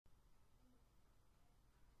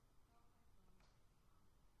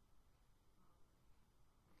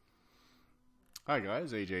Hi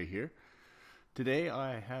guys, AJ here. Today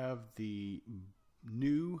I have the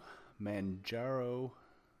new Manjaro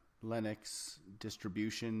Linux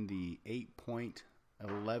distribution, the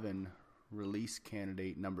 8.11 release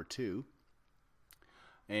candidate number 2.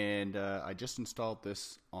 And I just installed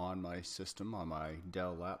this on my system, on my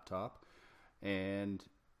Dell laptop. And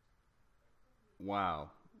wow,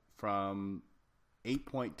 from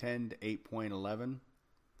 8.10 to 8.11,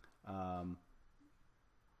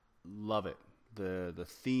 love it. The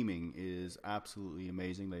theming is absolutely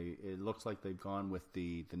amazing. It looks like they've gone with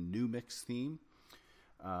the new mix theme.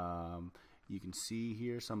 You can see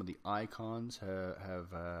here some of the icons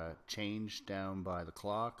have changed down by the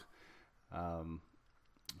clock.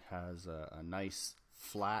 Has a nice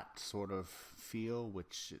flat sort of feel,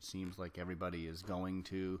 which it seems like everybody is going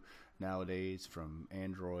to nowadays, from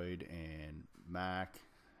Android and Mac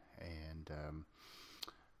and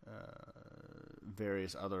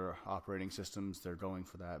various other operating systems. They're going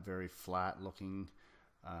for that very flat looking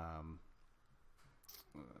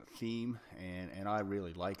theme, and I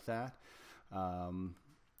really like that. The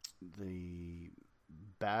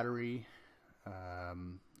battery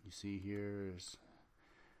you see here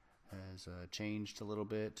has changed a little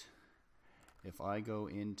bit. If I go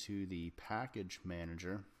into the package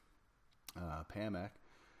manager, PAMAC,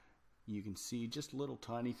 you can see just little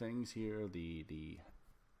tiny things here.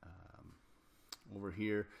 Over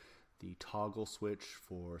here, the toggle switch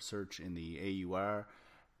for search in the AUR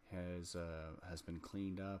has been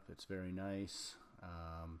cleaned up. It's very nice.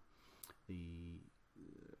 The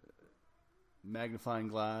magnifying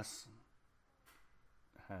glass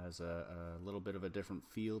has a little bit of a different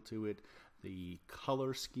feel to it. The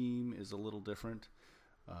color scheme is a little different,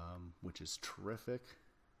 which is terrific.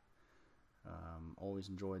 Always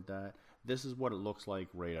enjoyed that. This is what it looks like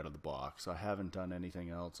right out of the box. I haven't done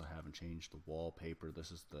anything else. I haven't changed the wallpaper.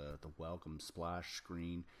 This is the welcome splash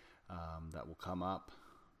screen that will come up.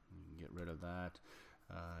 You can get rid of that.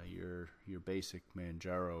 Your basic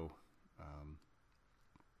Manjaro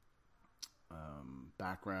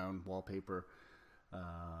background wallpaper.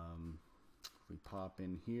 If we pop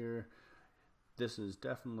in here, this is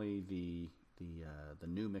definitely the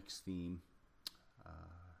new mix theme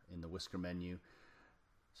in the whisker menu.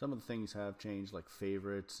 Some of the things have changed, like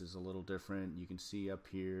favorites is a little different. You can see up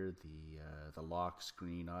here the lock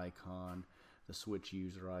screen icon, the switch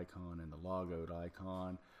user icon, and the logout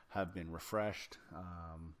icon have been refreshed.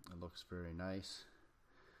 It looks very nice.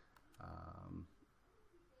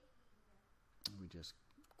 We just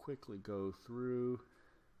quickly go through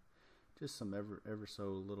just some ever so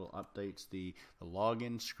little updates. The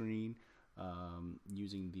login screen,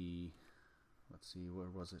 using the, let's see, where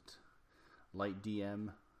was it? Light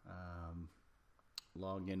DM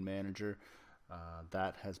login manager.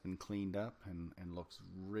 That has been cleaned up and looks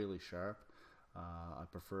really sharp. I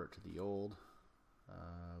prefer it to the old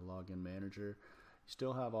login manager. You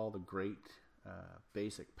still have all the great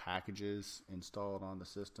basic packages installed on the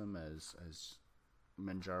system, as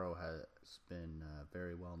Manjaro has been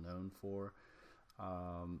very well known for.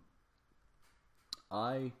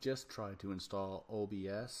 I just tried to install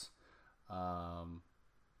OBS.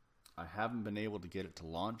 I haven't been able to get it to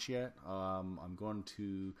launch yet. I'm going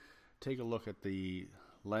to take a look at the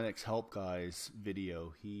Linux Help Guy's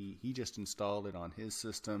video. He just installed it on his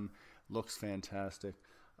system. Looks fantastic.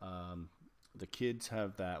 The kids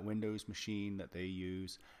have that Windows machine that they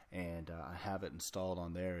use, and I have it installed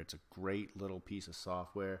on there. It's a great little piece of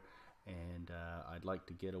software, and I'd like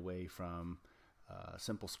to get away from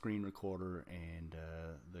simple screen recorder and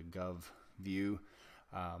the Gov view.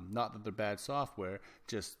 Not that they're bad software,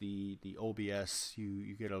 just the OBS,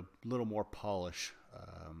 you get a little more polish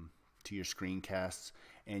to your screencasts,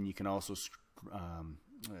 and you can also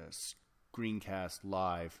screencast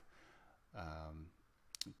live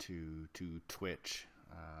to Twitch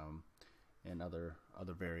and other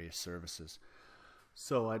various services.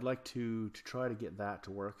 So I'd like to try to get that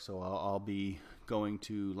to work. So I'll be going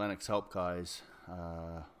to Linux Help Guy's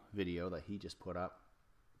video that he just put up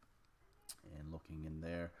and looking in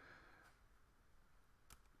there.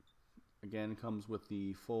 Again, comes with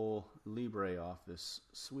the full LibreOffice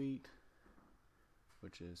suite,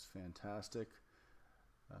 which is fantastic.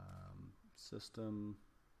 System,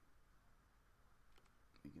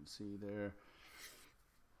 you can see there.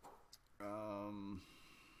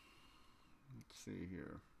 Let's see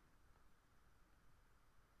here.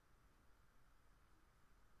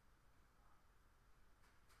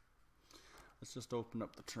 Let's just open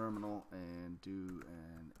up the terminal and do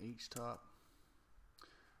an HTOP.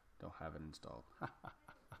 Don't have it installed.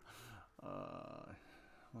 Well,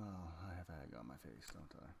 I have egg on my face,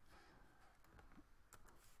 don't I?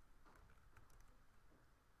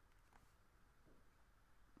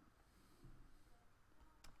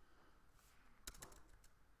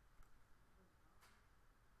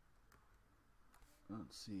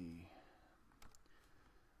 let's see,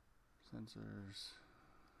 sensors.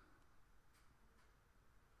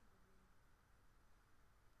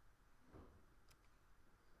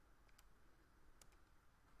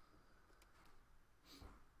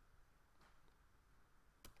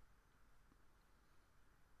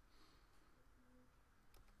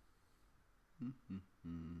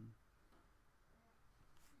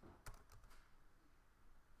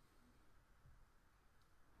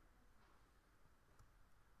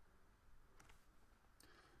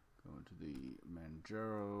 Go into the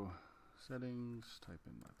Manjaro settings, type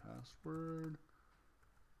in my password.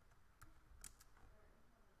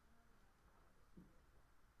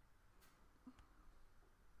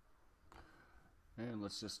 And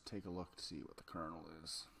let's just take a look to see what the kernel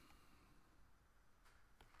is.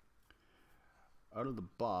 Out of the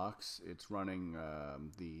box, it's running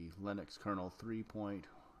the Linux kernel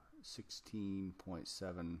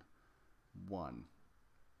 3.16.71,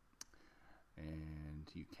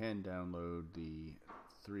 and you can download the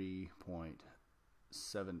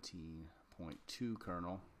 3.17.2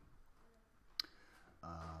 kernel,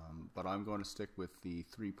 but I'm going to stick with the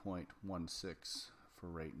 3.16 for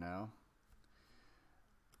right now.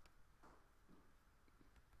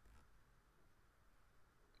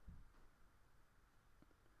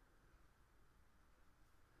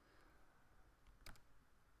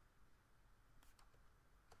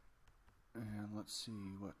 And let's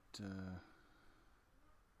see what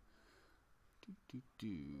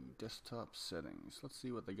desktop settings. Let's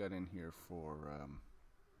see what they got in here for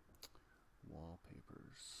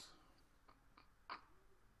wallpapers.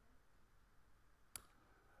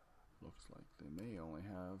 Looks like they may only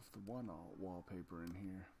have the one wallpaper in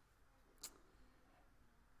here.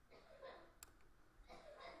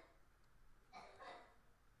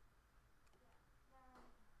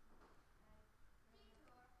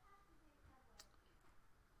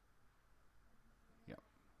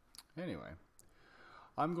 Anyway,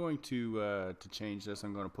 I'm going to change this.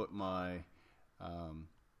 I'm going to put my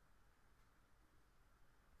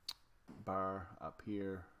bar up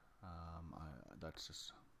here. That's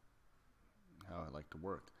just how I like to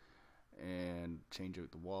work. And change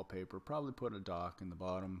out the wallpaper. Probably put a dock in the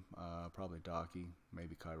bottom. Probably docky,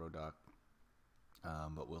 maybe Cairo dock.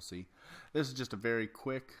 But we'll see. This is just a very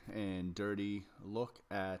quick and dirty look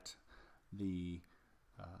at the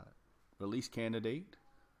release candidate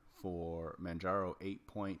for Manjaro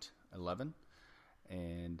 8.11,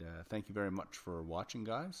 and thank you very much for watching,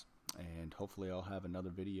 guys, and hopefully I'll have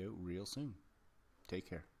another video real soon. Take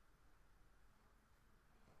care.